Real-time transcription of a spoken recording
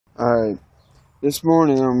Alright, this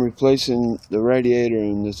morning I'm replacing the radiator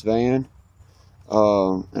in this van,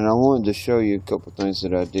 and I wanted to show you a couple things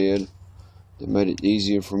that I did that made it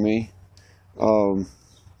easier for me.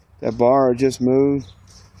 That bar I just moved,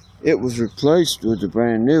 it was replaced with a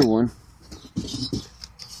brand new one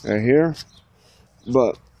right here,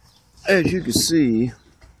 but as you can see,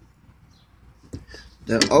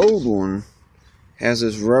 the old one has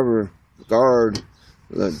this rubber guard,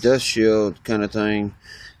 the dust shield kind of thing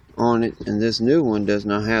on it, and this new one does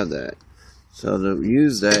not have that. So to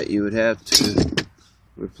use that, you would have to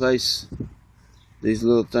replace these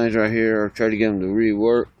little things right here, or try to get them to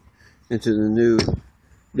rework into the new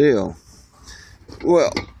deal.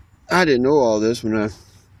 Well, I didn't know all this when I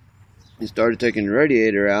started taking the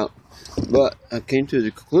radiator out, but I came to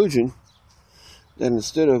the conclusion that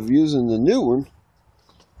instead of using the new one,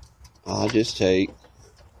 I'll just take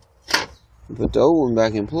and put the old one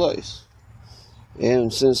back in place.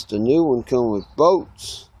 And since the new one comes with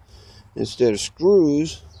bolts instead of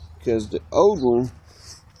screws, because the old one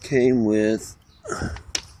came with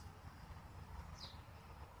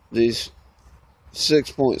these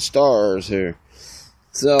 6-point stars here,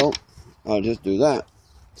 so I'll just do that.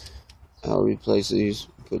 I'll replace these,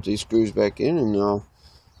 put these screws back in, and now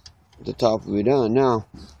the top will be done. Now,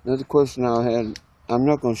 another question I had, I'm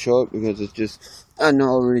not going to show it because it's just, I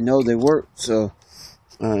already know they work, so.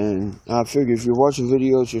 And I figure if you're watching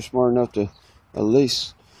videos, you're smart enough to at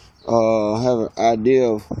least have an idea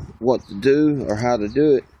of what to do or how to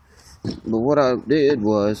do it. But what I did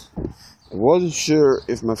was, I wasn't sure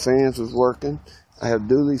if my fans was working. I have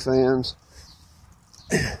dually fans,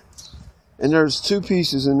 and there's two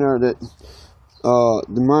pieces in there that,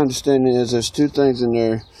 my understanding is there's two things in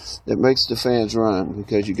there that makes the fans run,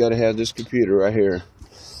 because you got to have this computer right here,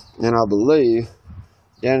 and I believe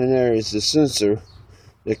down in there is the sensor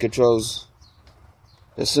that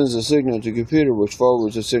sends a signal to the computer, which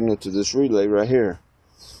forwards a signal to this relay right here.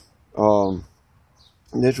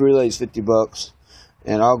 This relay is $50,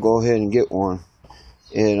 and I'll go ahead and get one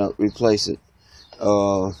and replace it.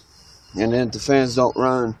 And then if the fans don't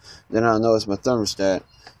run, then I know it's my thermostat,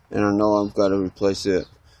 and I know I've got to replace it.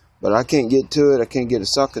 But I can't get to it. I can't get a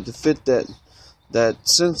socket to fit that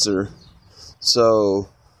sensor, so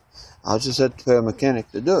I'll just have to pay a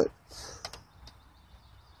mechanic to do it.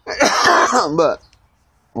 But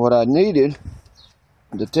what I needed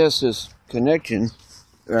to test this connection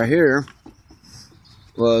right here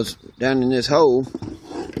was, down in this hole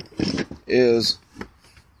is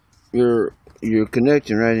your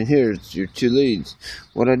connection right in here. It's your two leads.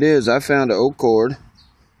 What I did is I found an old cord.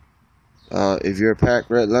 If you're a pack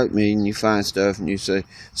rat like me and you find stuff and you say,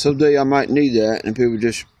 someday I might need that, and people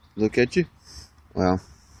just look at you, well,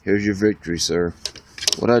 here's your victory, sir.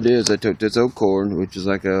 What I did is I took this old cord, which is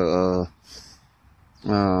like a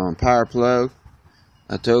power plug.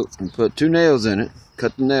 I took and put 2 nails in it,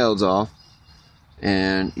 cut the nails off,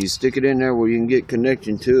 and you stick it in there where you can get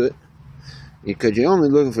connection to it, because you're only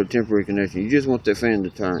looking for a temporary connection. You just want that fan to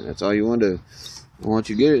turn. That's all you want to do. Once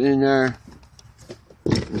you get it in there,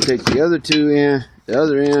 you take the other 2 in, the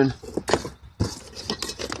other end,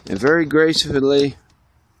 and very gracefully,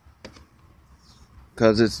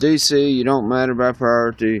 because it's DC, you don't matter by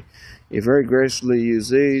priority, you very gracefully use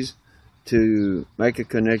these to make a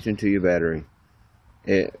connection to your battery.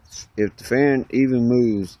 If the fan even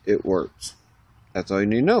moves, it works. That's all you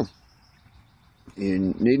need to know.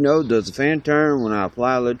 You need to know, does the fan turn when I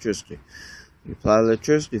apply electricity? You apply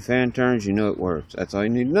electricity, fan turns, you know it works. That's all you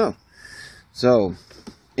need to know. So,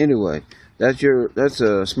 anyway, that's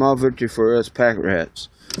a small victory for us pack rats.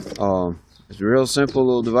 It's a real simple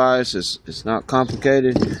little device. It's not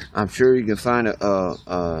complicated. I'm sure you can find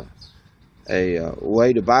a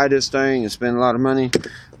way to buy this thing and spend a lot of money,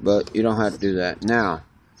 but you don't have to do that. Now,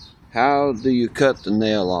 how do you cut the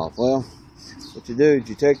nail off? Well, what you do is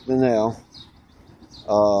you take the nail.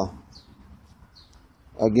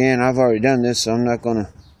 Again, I've already done this, so I'm not going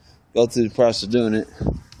to go through the process of doing it.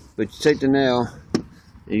 But you take the nail,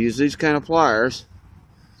 you use these kind of pliers,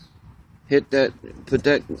 put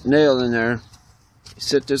that nail in there,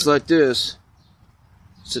 set this like this,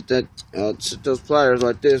 set those pliers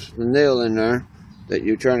like this with the nail in there that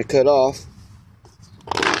you're trying to cut off.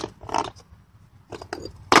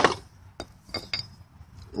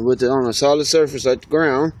 With it on a solid surface like the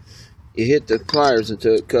ground, you hit the pliers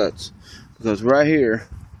until it cuts. Because right here,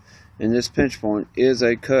 in this pinch point, is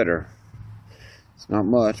a cutter. It's not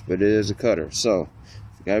much, but it is a cutter. So,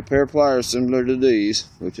 if you got a pair of pliers similar to these,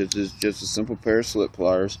 which is just a simple pair of slip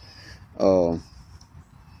pliers,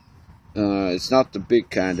 it's not the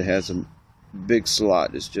big kind that has a big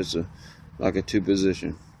slot. It's just like a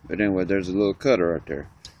 2-position. But anyway, there's a little cutter right there.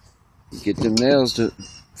 get them nails to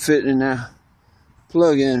fit in that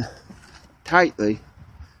plug in tightly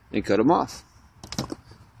and cut them off.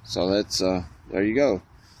 So that's there you go.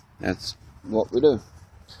 That's what we do.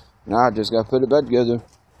 Now I just got to put it back together,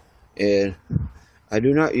 and I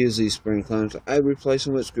do not use these spring clamps. I replace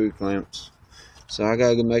them with screw clamps. So I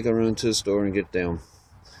gotta make a run to the store and get them.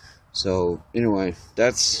 So anyway,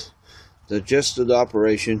 that's the gist of the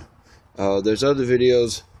operation. There's other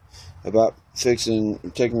videos about taking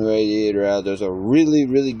the radiator out. There's a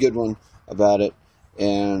really good one about it,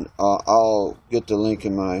 and I'll get the link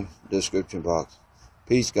in my description box.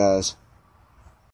 Peace, guys.